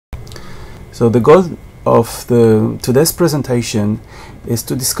So the goal of today's presentation is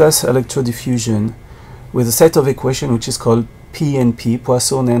to discuss electrodiffusion with a set of equations which is called PNP,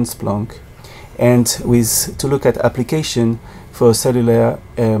 Poisson-Nernst-Planck, and to look at application for cellular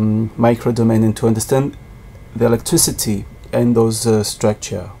microdomain and to understand the electricity in those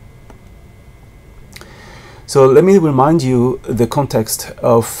structure. So let me remind you the context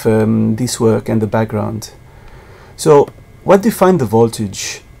of this work and the background. So what defines the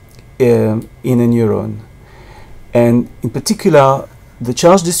voltage in a neuron? And in particular, the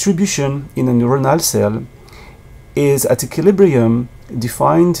charge distribution in a neuronal cell is at equilibrium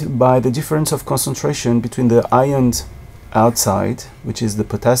defined by the difference of concentration between the ions outside, which is the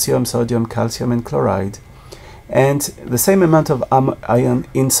potassium, sodium, calcium, and chloride, and the same amount of ion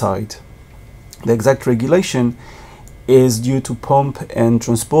inside. The exact regulation is due to pump and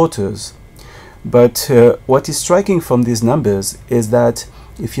transporters. But what is striking from these numbers is that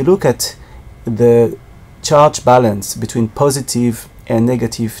if you look at the charge balance between positive and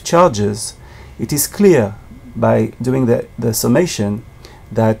negative charges, it is clear by doing the summation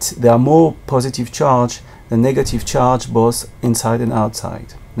that there are more positive charge than negative charge both inside and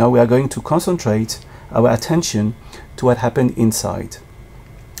outside. Now we are going to concentrate our attention to what happened inside.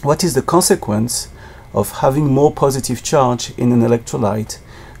 What is the consequence of having more positive charge in an electrolyte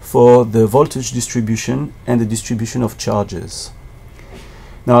for the voltage distribution and the distribution of charges?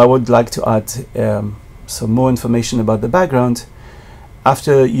 Now I would like to add some more information about the background.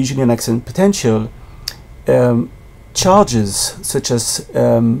 After usually an accident potential, charges such as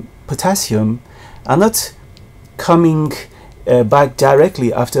potassium are not coming back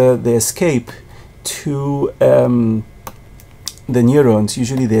directly after they escape to the neurons.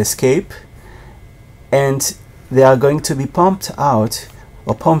 Usually they escape and they are going to be pumped out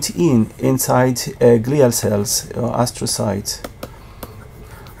or pumped inside glial cells or astrocytes.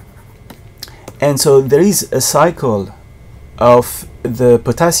 And so there is a cycle of the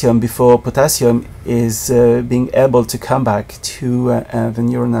potassium before potassium is being able to come back to the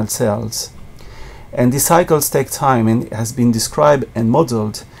neuronal cells. And these cycles take time, and it has been described and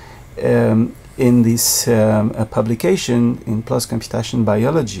modeled in this publication in PLOS Computation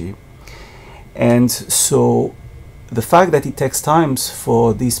Biology. And so the fact that it takes time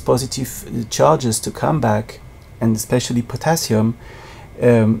for these positive charges to come back, and especially potassium,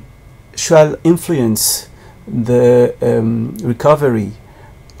 shall influence the recovery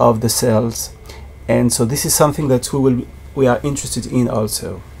of the cells. And so this is something that we are interested in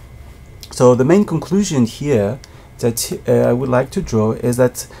also. So the main conclusion here that I would like to draw is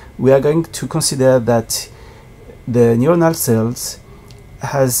that we are going to consider that the neuronal cells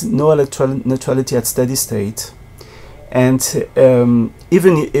has no electro-neutrality at steady state, and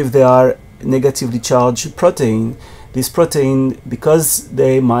even if they are negatively charged protein, this protein, because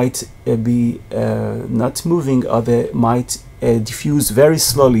they might be not moving or they might diffuse very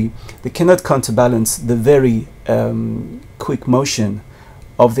slowly, they cannot counterbalance the very quick motion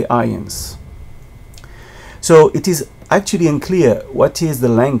of the ions. So it is actually unclear what is the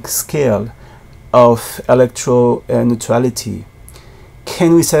length scale of electro-neutrality.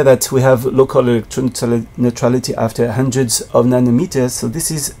 Can we say that we have local electro-neutrality after hundreds of nanometers? So this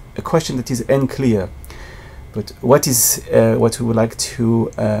is a question that is unclear. But what we would like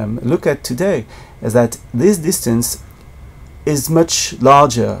to look at today is that this distance is much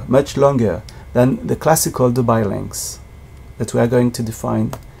larger, much longer than the classical Debye lengths that we are going to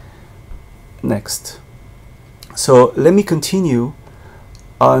define next. So let me continue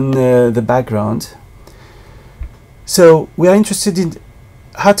on the background. So we are interested in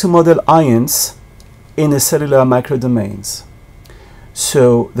how to model ions in a cellular microdomains.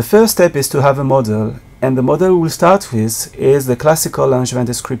 So the first step is to have a model, and the model we will start with is the classical Langevin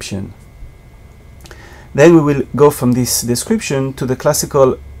description. Then we will go from this description to the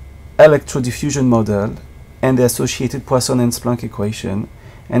classical electrodiffusion model and the associated Poisson-Nernst-Planck equation,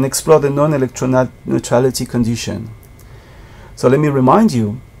 and explore the non-electro-neutrality condition. So let me remind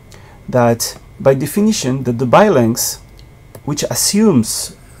you that by definition the Debye length, which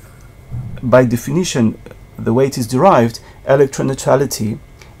assumes by definition the way it is derived, electro-neutrality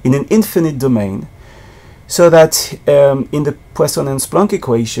in an infinite domain, so that in the Poisson-Nernst-Planck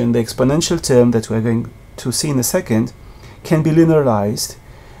equation, the exponential term that we're going to see in a second can be linearized.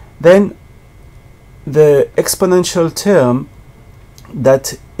 Then the exponential term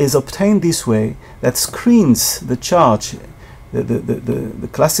that is obtained this way, that screens the charge, the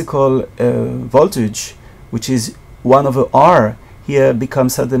classical voltage, which is 1 over r, here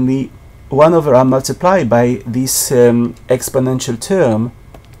becomes suddenly 1 over r multiplied by this exponential term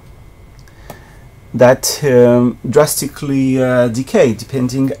that drastically decay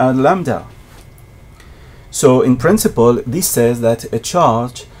depending on lambda. So in principle, this says that a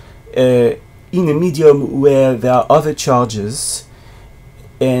charge in a medium where there are other charges,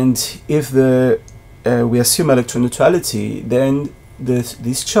 and if we assume electroneutrality, then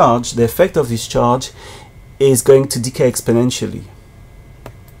this charge, the effect of this charge, is going to decay exponentially.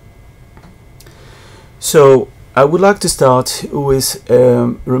 So I would like to start with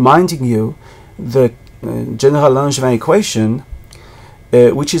reminding you the general Langevin equation,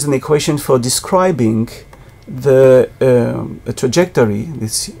 which is an equation for describing the trajectory.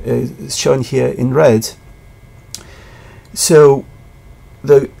 This is shown here in red. So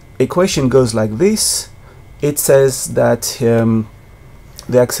the equation goes like this. It says that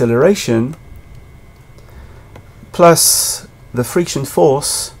the acceleration plus the friction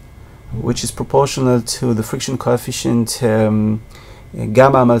force, which is proportional to the friction coefficient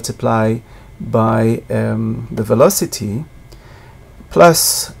gamma multiplied by the velocity,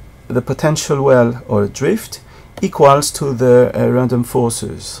 plus the potential well or drift, equals to the random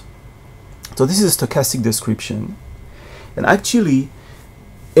forces. So this is a stochastic description, and actually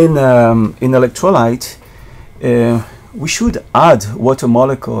in electrolyte we should add water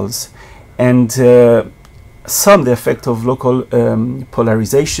molecules and sum the effect of local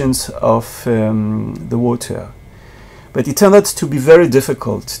polarizations of the water. But it turned out to be very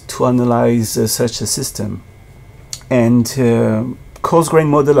difficult to analyze such a system, and coarse-grained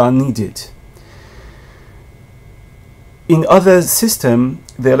models are needed. In other systems,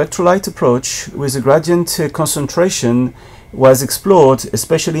 the electrolyte approach with a gradient concentration was explored,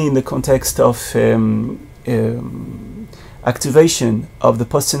 especially in the context of activation of the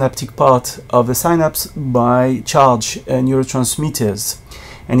postsynaptic part of the synapse by charge neurotransmitters.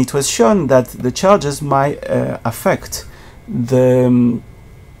 And it was shown that the charges might affect the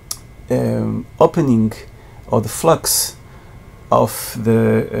opening or the flux of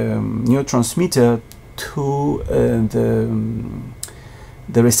the neurotransmitter to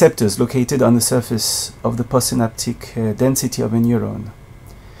the receptors located on the surface of the postsynaptic density of a neuron.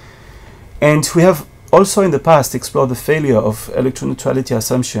 And we have also in the past explored the failure of electroneutrality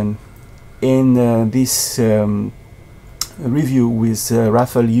assumption in this review with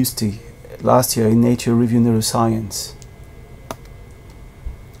Raphael Yusti last year in Nature Review Neuroscience.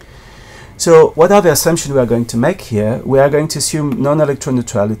 So what are the assumptions we are going to make here? We are going to assume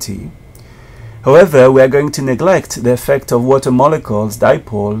non-electroneutrality. However, we are going to neglect the effect of water molecules,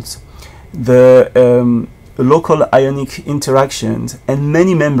 dipoles, the local ionic interactions, and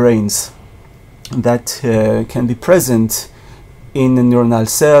many membranes that can be present in the neuronal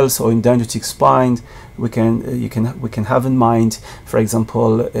cells or in dendritic spine. We can have in mind, for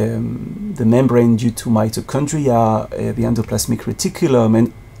example, the membrane due to mitochondria, the endoplasmic reticulum,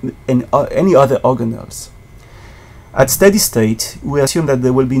 and any other organelles. At steady state, we assume that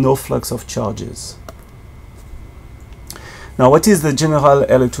there will be no flux of charges. Now, what is the general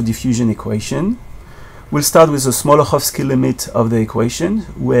electrodiffusion equation? We'll start with the Smoluchowski limit of the equation,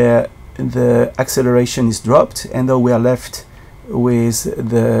 where the acceleration is dropped, and then we are left with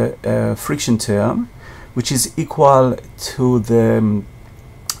the friction term, which is equal to the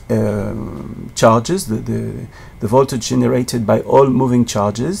charges, the voltage generated by all moving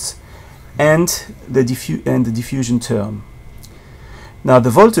charges, and the diffusion term. Now the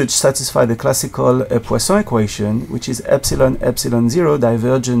voltage satisfies the classical Poisson equation, which is epsilon epsilon 0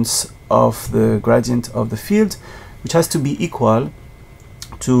 divergence of the gradient of the field, which has to be equal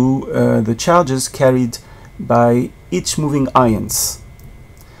to the charges carried by each moving ions.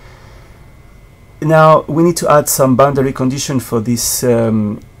 Now we need to add some boundary condition for this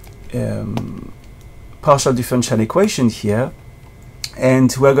partial differential equation here,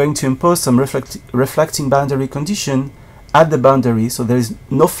 and we're going to impose some reflecting boundary condition at the boundary, so there is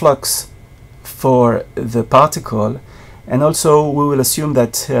no flux for the particle, and also we will assume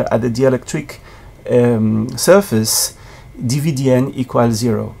that at the dielectric surface dVdN equals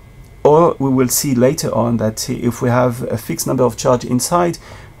 0. Or we will see later on that if we have a fixed number of charge inside,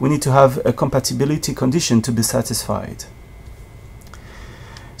 we need to have a compatibility condition to be satisfied.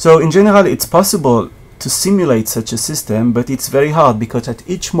 So in general, it's possible to simulate such a system, but it's very hard because at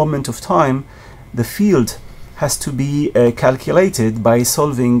each moment of time the field has to be calculated by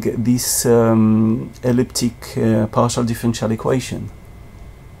solving this elliptic partial differential equation.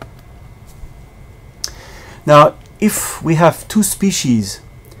 Now if we have two species,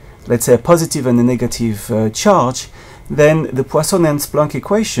 let's say a positive and a negative charge, then the Poisson-Nernst-Planck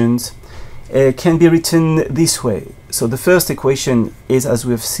equations can be written this way. So the first equation is, as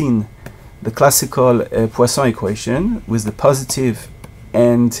we have seen, the classical Poisson equation with the positive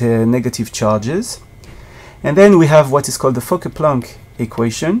and negative charges. And then we have what is called the Fokker-Planck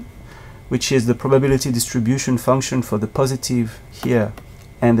equation, which is the probability distribution function for the positive here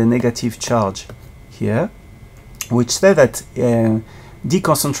and the negative charge here, which say that d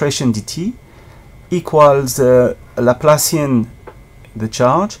concentration dt equals Laplacian the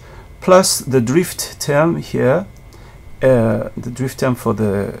charge plus the drift term here, the drift term for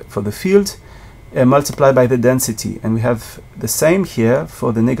the field, multiplied by the density. And we have the same here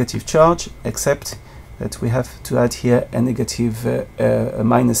for the negative charge, except that we have to add here a negative a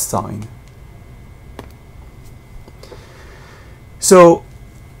minus sign. So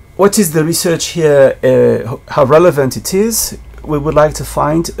what is the research here, how relevant it is? We would like to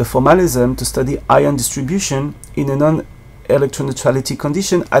find a formalism to study ion distribution in a non-electro-neutrality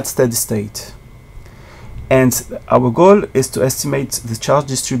condition at steady state. And our goal is to estimate the charge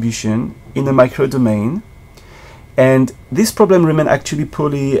distribution in a microdomain. And this problem remains actually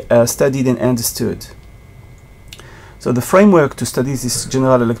poorly studied and understood. So the framework to study this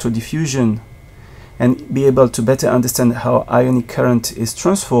general electrodiffusion and be able to better understand how ionic current is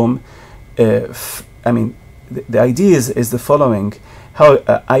transformed, the idea is the following: how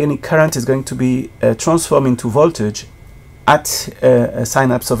ionic current is going to be transformed into voltage at a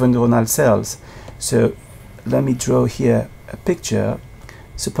synapse of neuronal cells. So let me draw here a picture.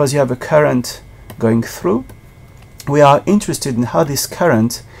 Suppose you have a current going through. We are interested in how this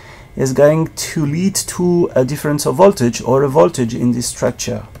current is going to lead to a difference of voltage or a voltage in this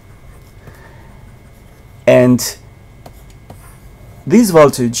structure. And this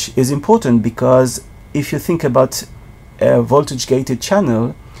voltage is important because if you think about a voltage gated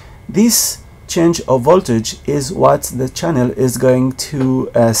channel, this change of voltage is what the channel is going to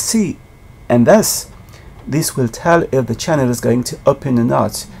see, and thus this will tell if the channel is going to open or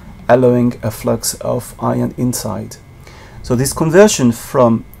not, allowing a flux of ion inside. So this conversion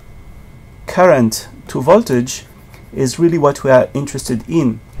from current to voltage is really what we are interested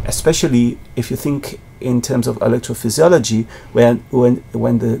in, especially if you think in terms of electrophysiology, when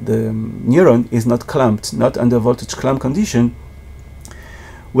the neuron is not clamped, not under voltage clamp condition,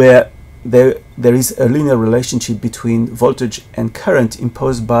 where there is a linear relationship between voltage and current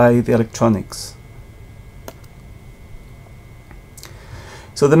imposed by the electronics.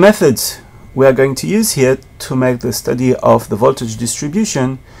 So the methods we are going to use here to make the study of the voltage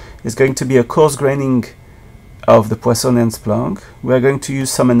distribution is going to be a coarse graining of the Poisson-Nernst-Planck. We are going to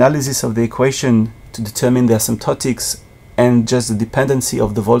use some analysis of the equation to determine the asymptotics and just the dependency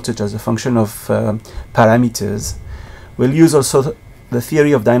of the voltage as a function of parameters. We'll use also the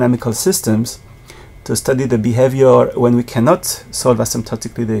theory of dynamical systems to study the behavior when we cannot solve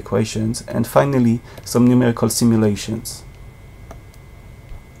asymptotically the equations, and finally some numerical simulations.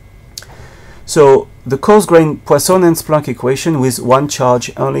 So the coarse-grained Poisson-Nernst-Planck equation with one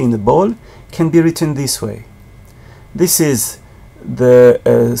charge only in the ball can be written this way. This is the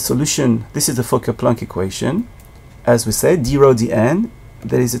solution. This is the Fokker-Planck equation. As we said, d rho dn.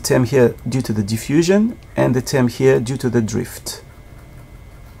 There is a term here due to the diffusion and the term here due to the drift.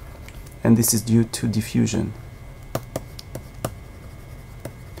 And this is due to diffusion.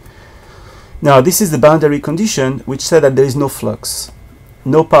 Now this is the boundary condition which said that there is no flux.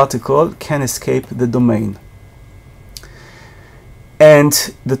 No particle can escape the domain. And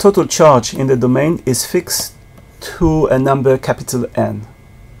the total charge in the domain is fixed to a number capital N.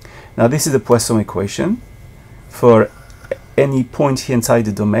 Now this is the Poisson equation for any point here inside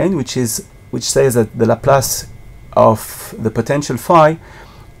the domain, which says that the Laplace of the potential phi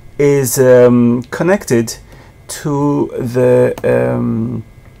is connected to the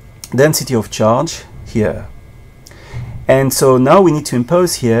density of charge here. And so now we need to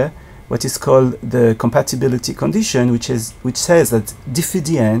impose here what is called the compatibility condition, which says that dphi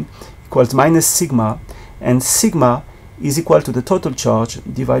dn equals minus sigma, and sigma is equal to the total charge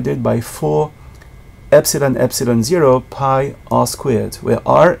divided by 4 epsilon epsilon 0 pi r squared, where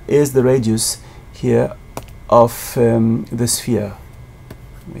r is the radius here of the sphere.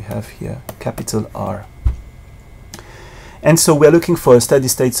 We have here capital R. And so we're looking for a steady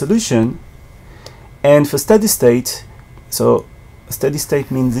state solution. And for steady state, so steady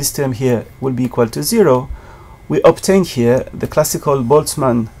state means this term here will be equal to 0. We obtain here the classical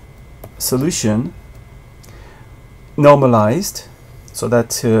Boltzmann solution normalized, so that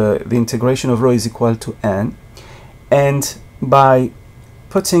the integration of rho is equal to n. And by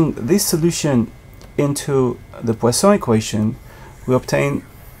putting this solution into the Poisson equation, we obtain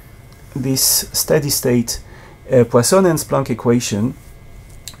this steady state Poisson-Nernst-Planck equation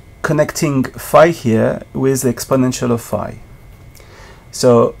connecting phi here with the exponential of phi.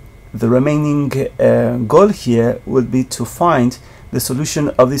 So the remaining goal here would be to find the solution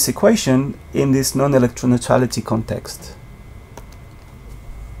of this equation in this non-electro-neutrality context.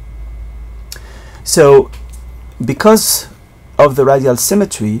 So because of the radial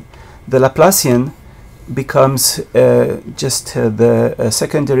symmetry, the Laplacian becomes just the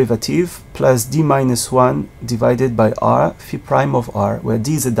second derivative plus d minus 1 divided by r phi prime of r, where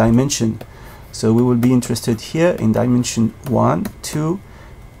d is a dimension. So we will be interested here in dimension 1, 2,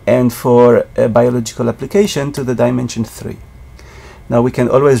 and for a biological application to the dimension 3. Now we can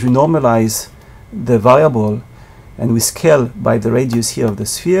always renormalize the variable, and we scale by the radius here of the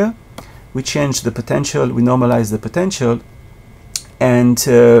sphere. We change the potential, we normalize the potential, and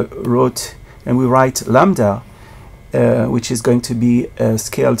we write lambda, which is going to be a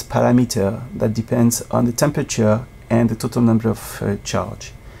scaled parameter that depends on the temperature and the total number of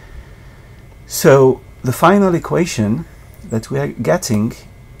charge. So the final equation that we are getting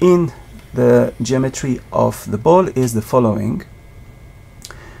in the geometry of the ball is the following,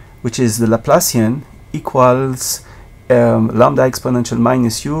 which is the Laplacian equals lambda exponential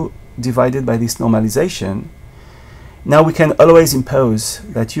minus u divided by this normalization. Now we can always impose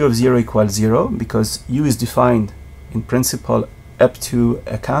that u of 0 equals 0, because u is defined in principle up to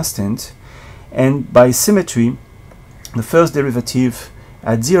a constant, and by symmetry the first derivative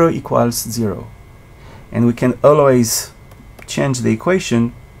at 0 equals 0. And we can always change the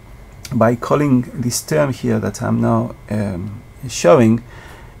equation by calling this term here that I'm now showing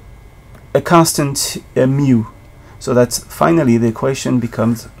a constant mu, so that finally the equation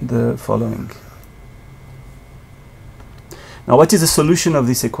becomes the following. Now what is the solution of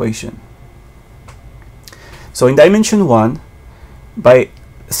this equation? So in dimension 1, by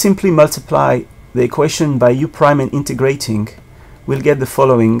simply multiply the equation by u prime and integrating, we'll get the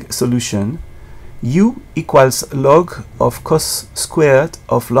following solution. U equals log of cos squared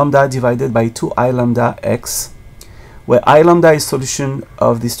of lambda divided by 2I lambda x, where I lambda is solution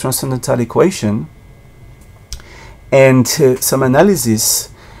of this transcendental equation, and some analysis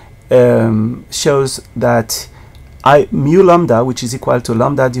shows that mu lambda, which is equal to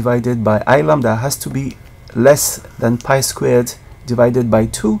lambda divided by I lambda, has to be less than pi squared divided by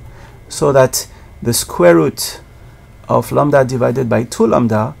 2, so that the square root of lambda divided by 2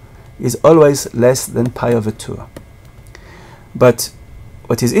 lambda is always less than pi over 2. But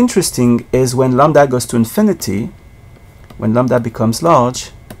what is interesting is when lambda goes to infinity, when lambda becomes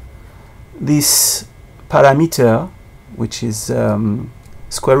large, this parameter, which is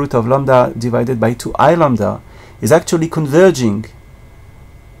square root of lambda divided by 2I lambda, is actually converging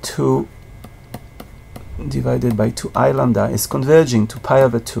to divided by 2I lambda is converging to pi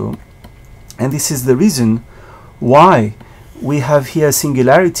over 2. And this is the reason why we have here a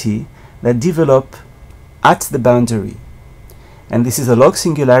singularity that develop at the boundary. And this is a log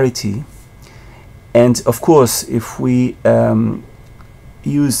singularity. And of course, if we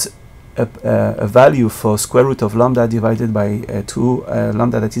use a value for square root of lambda divided by 2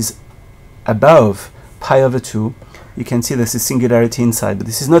 lambda that is above pi over 2, you can see there's a singularity inside, but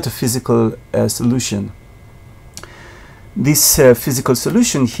this is not a physical solution. This physical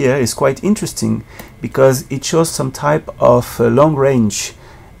solution here is quite interesting because it shows some type of long-range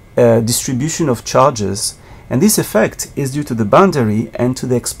distribution of charges, and this effect is due to the boundary and to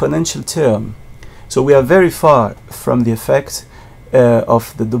the exponential term. So we are very far from the effect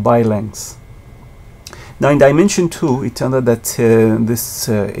of the Debye length. Now in dimension 2, it turned out that this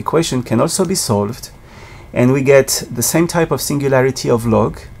equation can also be solved, and we get the same type of singularity of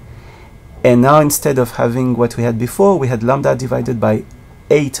log. And now instead of having what we had before, we had lambda divided by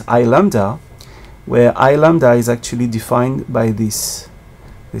 8I lambda, where I lambda is actually defined by this.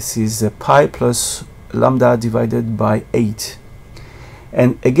 This is pi plus lambda divided by 8.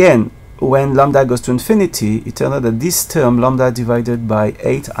 And again, when lambda goes to infinity, it turns out that this term, lambda divided by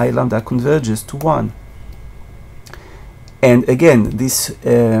 8I lambda, converges to 1. And again, this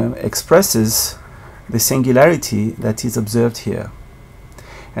expresses the singularity that is observed here.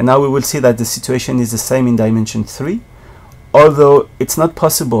 And now we will see that the situation is the same in dimension 3, although it's not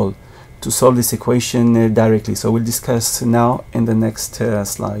possible to solve this equation directly. So we'll discuss now in the next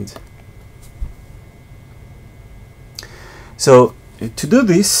slide. So to do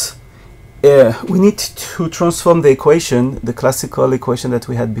this, we need to transform the equation, the classical equation that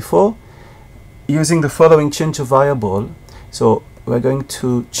we had before, using the following change of variable. So we're going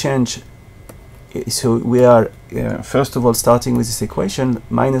to change. So we are first of all starting with this equation,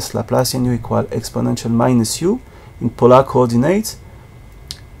 minus Laplacian u equal exponential minus u in polar coordinates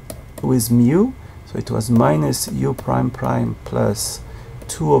with mu. So it was minus u prime prime plus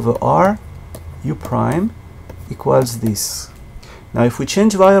 2 over r u prime equals this. Now if we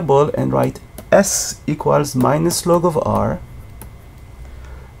change variable and write s equals minus log of r,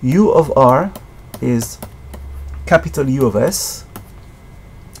 u of r is capital U of s,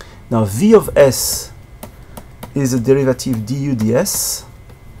 Now V of S is a derivative du ds,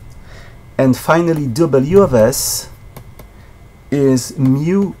 and finally W of S is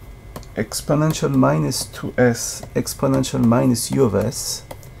mu exponential minus 2s exponential minus u of s.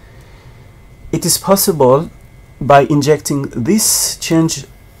 It is possible, by injecting this change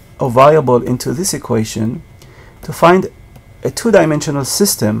of variable into this equation, to find a two-dimensional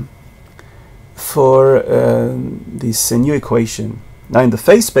system for this new equation. Now, in the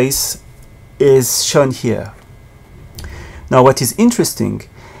phase space is shown here. Now, what is interesting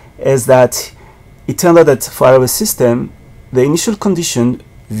is that it turned out that for our system, the initial condition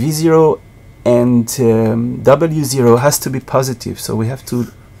V0 and W0 has to be positive, so we have to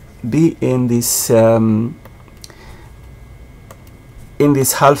be in this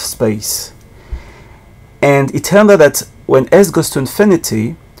half space. And it turned out that when S goes to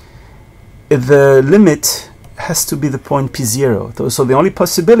infinity, the limit has to be the point P0. So the only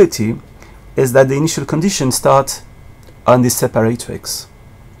possibility is that the initial conditions start on this separatrix,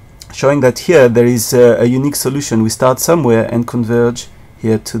 showing that here there is a unique solution. We start somewhere and converge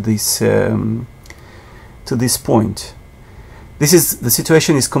here to this point. The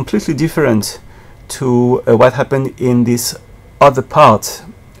situation is completely different to what happened in this other part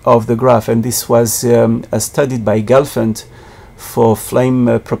of the graph, and this was studied by Gelfand for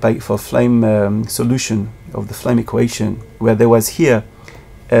flame solution of the flame equation, where there was here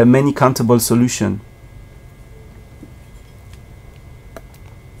many countable solution.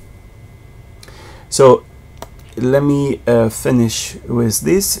 So let me finish with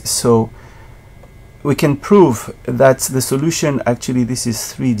this. So we can prove that the solution, actually this is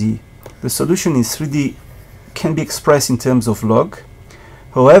 3D. The solution in 3D can be expressed in terms of log.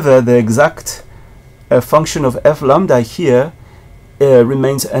 However, the exact function of f lambda here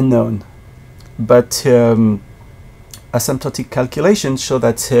remains unknown. But asymptotic calculations show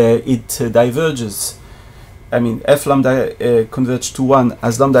that it diverges. I mean, f lambda converges to 1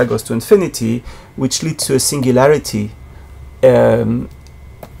 as lambda goes to infinity, which leads to a singularity on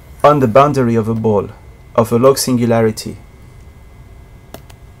the boundary of a ball, of a log singularity.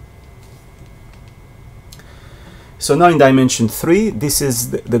 So now in dimension 3, this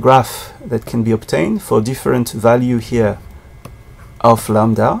is the graph that can be obtained for different value here of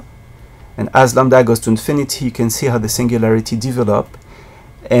lambda. And as lambda goes to infinity, you can see how the singularity develop.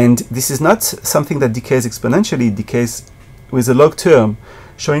 And this is not something that decays exponentially, it decays with a log term,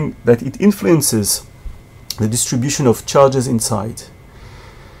 showing that it influences the distribution of charges inside.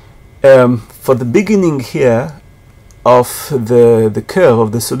 For the beginning here of the curve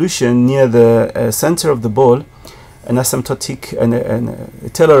of the solution near the center of the ball, an asymptotic and a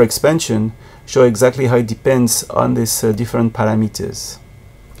Taylor expansion show exactly how it depends on these different parameters.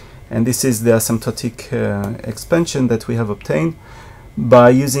 And this is the asymptotic expansion that we have obtained by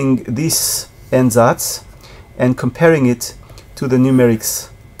using this ansatz and comparing it to the numerics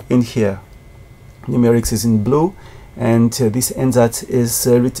in here. Numerics is in blue, and this ansatz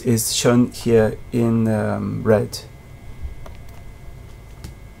is shown here in red.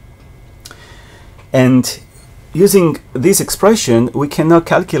 And using this expression, we can now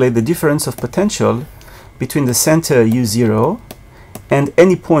calculate the difference of potential between the center U0 and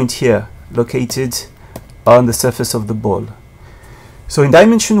any point here located on the surface of the ball. So in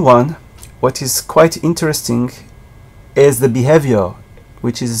dimension 1, what is quite interesting is the behavior,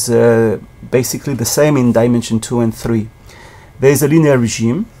 which is basically the same in dimension 2 and 3. There is a linear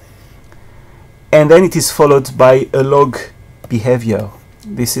regime, and then it is followed by a log behavior.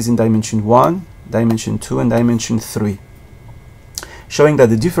 This is in dimension 1, dimension 2, and dimension 3, showing that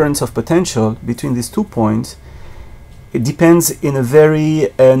the difference of potential between these 2 points, it depends in a very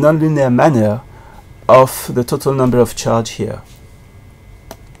nonlinear manner of the total number of charge here.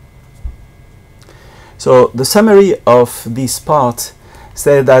 So the summary of this part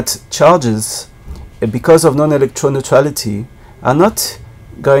says that charges, because of non-electro-neutrality, are not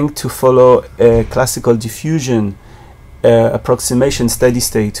going to follow a classical diffusion approximation steady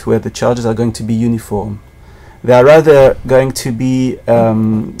state where the charges are going to be uniform. They are rather going to be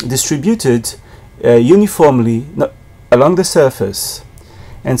distributed uniformly along the surface.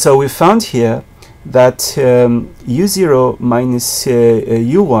 And so we found here that U0 minus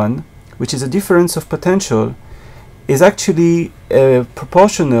U1, which is a difference of potential, is actually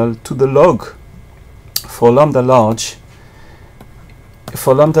proportional to the log for lambda large.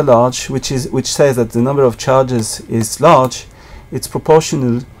 For lambda large, which says that the number of charges is large, it's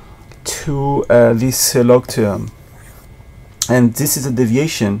proportional to this log term. And this is a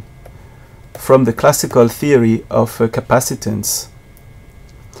deviation from the classical theory of capacitance.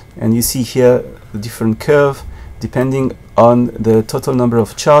 And you see here the different curve depending on the total number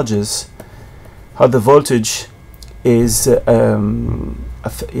of charges, how the voltage is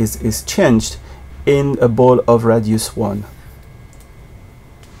changed in a ball of radius 1.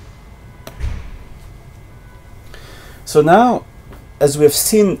 So now, as we have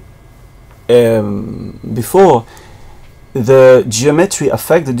seen before, the geometry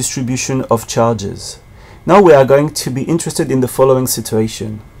affects the distribution of charges. Now we are going to be interested in the following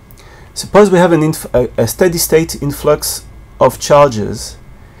situation. Suppose we have a steady state influx of charges,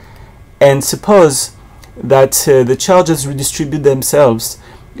 and suppose that the charges redistribute themselves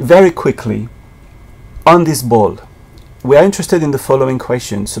very quickly on this ball. We are interested in the following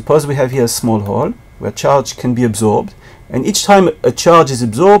question. Suppose we have here a small hole where charge can be absorbed, and each time a charge is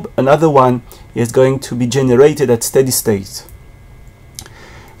absorbed, another one is going to be generated at steady state.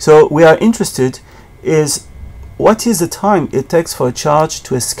 So we are interested is what is the time it takes for a charge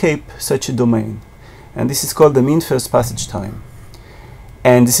to escape such a domain, and this is called the mean first passage time.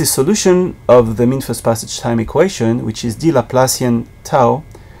 And this is solution of the mean first passage time equation, which is d Laplacian tau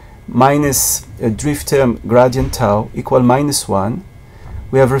minus a drift term gradient tau equal -1.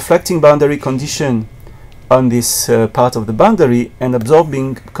 We have reflecting boundary condition on this part of the boundary and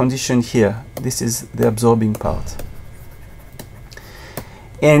absorbing condition here. This is the absorbing part.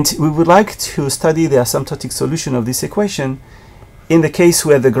 And we would like to study the asymptotic solution of this equation in the case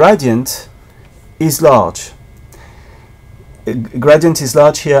where the gradient is large. Gradient is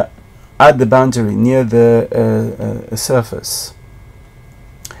large here at the boundary near the surface.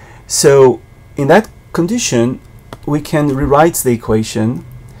 So in that condition we can rewrite the equation.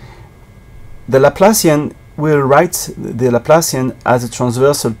 The Laplacian will write the Laplacian as a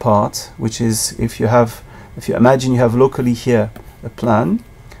transversal part, which is if you imagine you have locally here a plane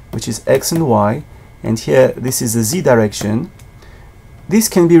which is x and y, and here this is the z direction. This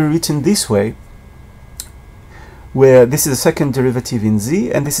can be rewritten this way, where this is the second derivative in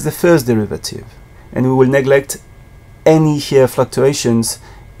z and this is the first derivative, and we will neglect any here fluctuations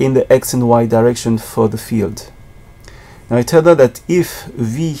in the x and y direction for the field. Now it turns out that if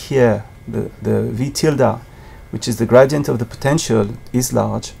v here, the v tilde, which is the gradient of the potential, is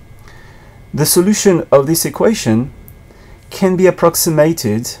large, the solution of this equation can be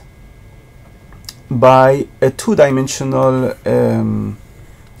approximated by a two-dimensional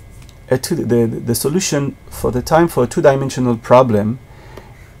the solution for the time for a two-dimensional problem,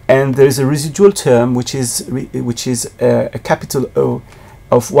 and there is a residual term which is a capital O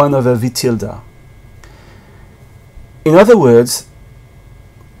of 1 over v tilde. In other words,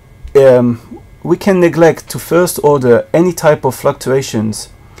 we can neglect to first order any type of fluctuations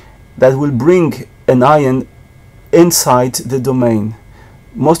that will bring an ion inside the domain.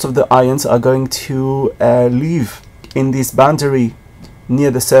 Most of the ions are going to live in this boundary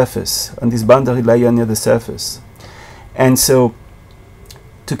near the surface, on this boundary layer near the surface. And so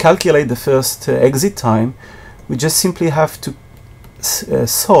to calculate the first exit time, we just simply have to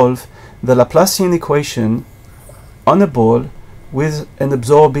solve the Laplacian equation on a ball with an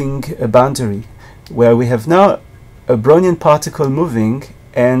absorbing boundary, where we have now a Brownian particle moving,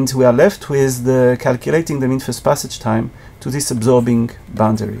 and we are left with calculating the mean first passage time to this absorbing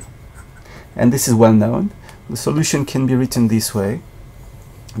boundary. And this is well known. The solution can be written this way.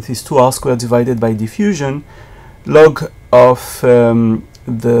 This is 2r squared divided by diffusion, log of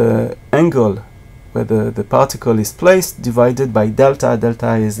the angle where the particle is placed, divided by delta.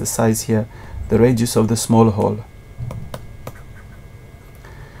 Delta is the size here, the radius of the small hole.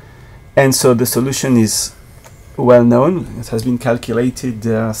 And so the solution is well known. It has been calculated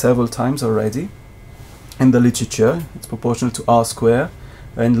several times already in the literature. It's proportional to r squared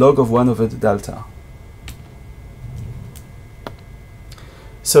and log of 1 over the delta.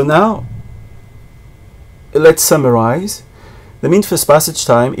 So now let's summarize. The mean first passage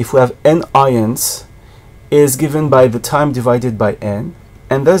time, if we have n ions, is given by the time divided by n,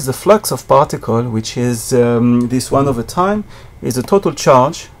 and thus the flux of particle, which is this 1 over time, is the total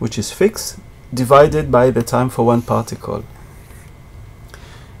charge, which is fixed, divided by the time for one particle,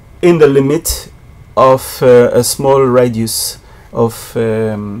 in the limit of a small radius of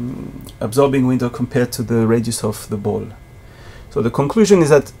absorbing window compared to the radius of the ball. So the conclusion is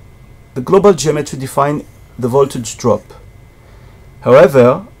that the global geometry defines the voltage drop.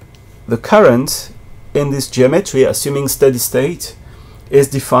 However, the current in this geometry, assuming steady state, is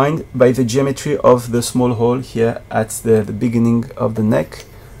defined by the geometry of the small hole here at the beginning of the neck,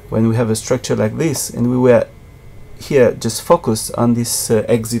 when we have a structure like this, and we were here just focused on this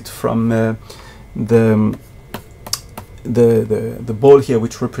exit from the ball here,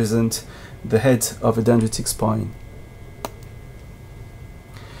 which represents the head of a dendritic spine.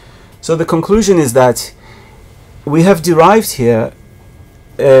 So the conclusion is that we have derived here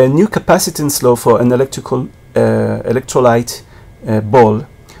a new capacitance law for an electrolyte ball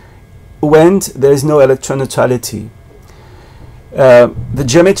when there is no electroneutrality. The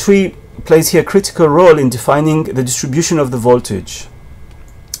geometry plays here a critical role in defining the distribution of the voltage,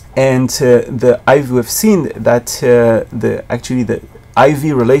 and we've seen that actually the IV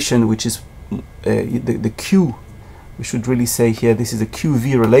relation, which is the Q, we should really say here this is a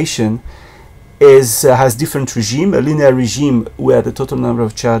QV relation, has different regime: a linear regime where the total number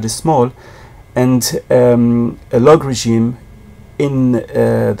of charge is small, and a log regime in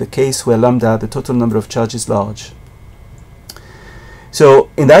the case where lambda, the total number of charge, is large. So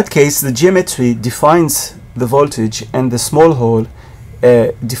in that case, the geometry defines the voltage, and the small hole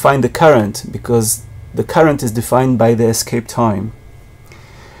define the current, because the current is defined by the escape time.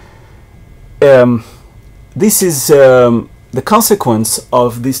 This is the consequence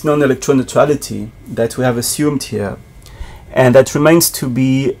of this non-electroneutrality that we have assumed here, and that remains to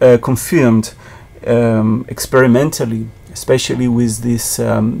be confirmed experimentally, especially with this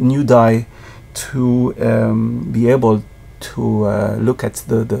new dye, to be able to look at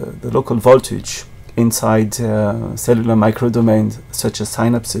the local voltage inside cellular microdomains such as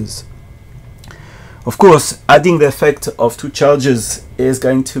synapses. Of course, adding the effect of two charges is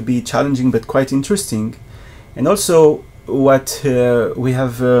going to be challenging but quite interesting. And also what we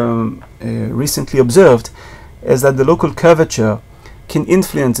have recently observed is that the local curvature can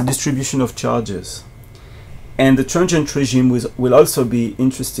influence the distribution of charges. And the transient regime will also be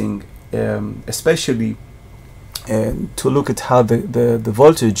interesting, especially to look at how the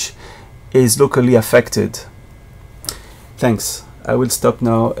voltage is locally affected. Thanks. I will stop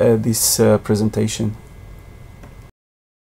now this presentation.